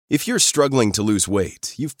If you're struggling to lose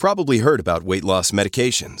weight, you've probably heard about weight loss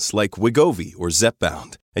medications like Wegovy or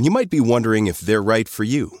Zepbound, and you might be wondering if they're right for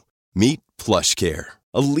you. Meet PlushCare,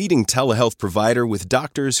 a leading telehealth provider with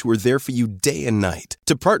doctors who are there for you day and night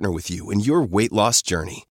to partner with you in your weight loss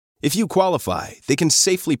journey. If you qualify, they can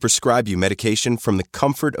safely prescribe you medication from the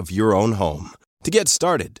comfort of your own home. To get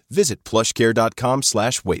started, visit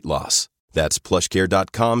plushcare.com/weightloss. That's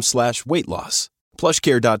plushcare.com/weightloss.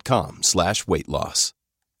 plushcare.com/weightloss.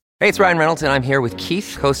 Hey, it's Ryan Reynolds, and I'm here with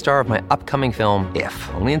Keith, co-star of my upcoming film, If,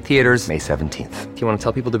 only in theaters May 17th. Do you want to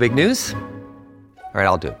tell people the big news? All right,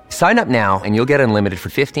 I'll do it. Sign up now and you'll get unlimited for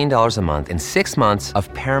 $15 a month and 6 months of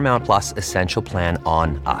Paramount Plus Essential Plan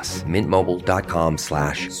on us.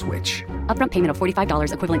 MintMobile.com/switch. Upfront payment of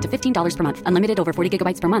 $45 equivalent to $15 per month. Unlimited over 40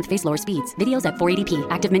 gigabytes per month. Face lower speeds. Videos at 480p.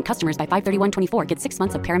 Active Mint customers by 531.24 get 6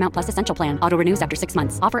 months of Paramount Plus Essential Plan. Auto renews after 6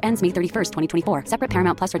 months. Offer ends May 31st, 2024. Separate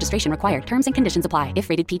Paramount Plus registration required. Terms and conditions apply if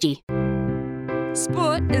rated PG.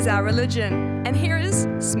 Sport is our religion. And here is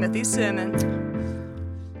Smithy's sermon.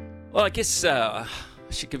 Well, I guess I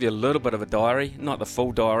should give you a little bit of a diary, not the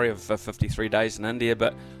full diary of 53 days in India,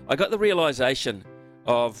 but I got the realisation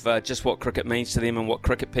of just what cricket means to them and what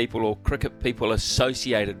cricket people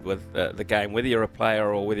associated with the game, whether you're a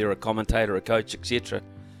player or whether you're a commentator, a coach, etc.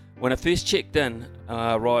 When I first checked in,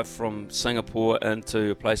 I arrived from Singapore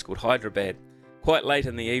into a place called Hyderabad quite late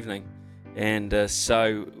in the evening, and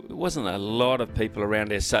so there wasn't a lot of people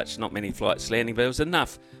around as such, not many flights landing, but it was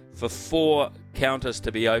enough for 4 counters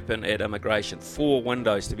to be open at immigration, 4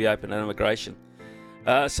 windows to be open at immigration.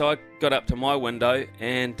 So I got up to my window,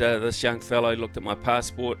 and this young fellow looked at my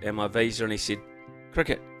passport and my visa, and he said,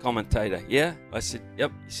 "Cricket commentator, yeah?" I said,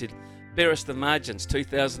 "Yep." He said, "Fairest of Margins,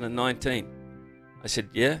 2019. I said,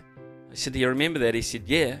 "Yeah." I said, "Do you remember that?" He said,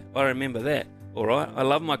 "Yeah, I remember that. All right, I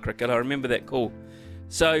love my cricket, I remember that call."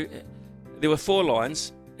 So there were 4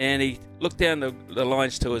 lines, and he looked down the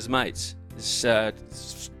lines to his mates. There's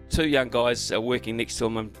 2 young guys working next to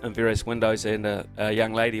him in various windows, and a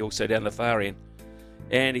young lady also down the far end.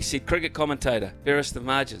 And he said, "Cricket commentator, fairest of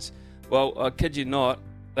margins." Well, I kid you not,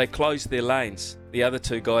 they closed their lanes. The other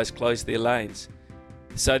 2 guys closed their lanes.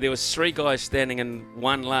 So there was 3 guys standing in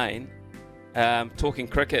one lane, talking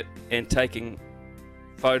cricket and taking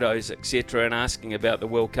photos, etc., and asking about the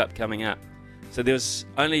World Cup coming up. So there was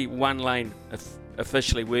only one lane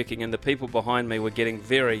officially working, and the people behind me were getting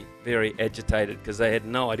very, very agitated because they had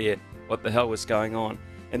no idea what the hell was going on.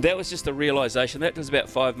 And that was just a realisation. That was about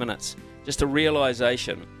 5 minutes. Just a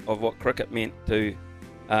realisation of what cricket meant to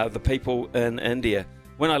the people in India.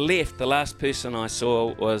 When I left, the last person I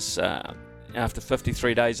saw was, after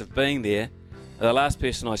 53 days of being there, the last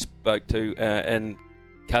person I spoke to in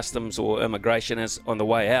customs or immigration is on the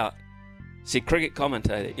way out said, "Cricket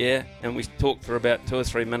commentator, yeah?" And we talked for about 2 or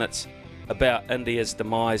 3 minutes about India's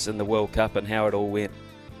demise in the World Cup and how it all went.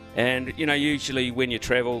 And, you know, usually when you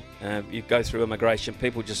travel, you go through immigration,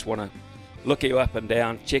 people just want to look you up and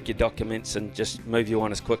down, check your documents and just move you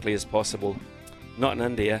on as quickly as possible. Not in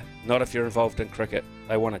India, not if you're involved in cricket.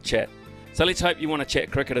 They want to chat. So let's hope you want to chat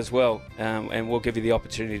cricket as well, and we'll give you the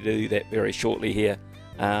opportunity to do that very shortly here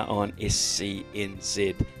on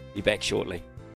SCNZ. Be back shortly.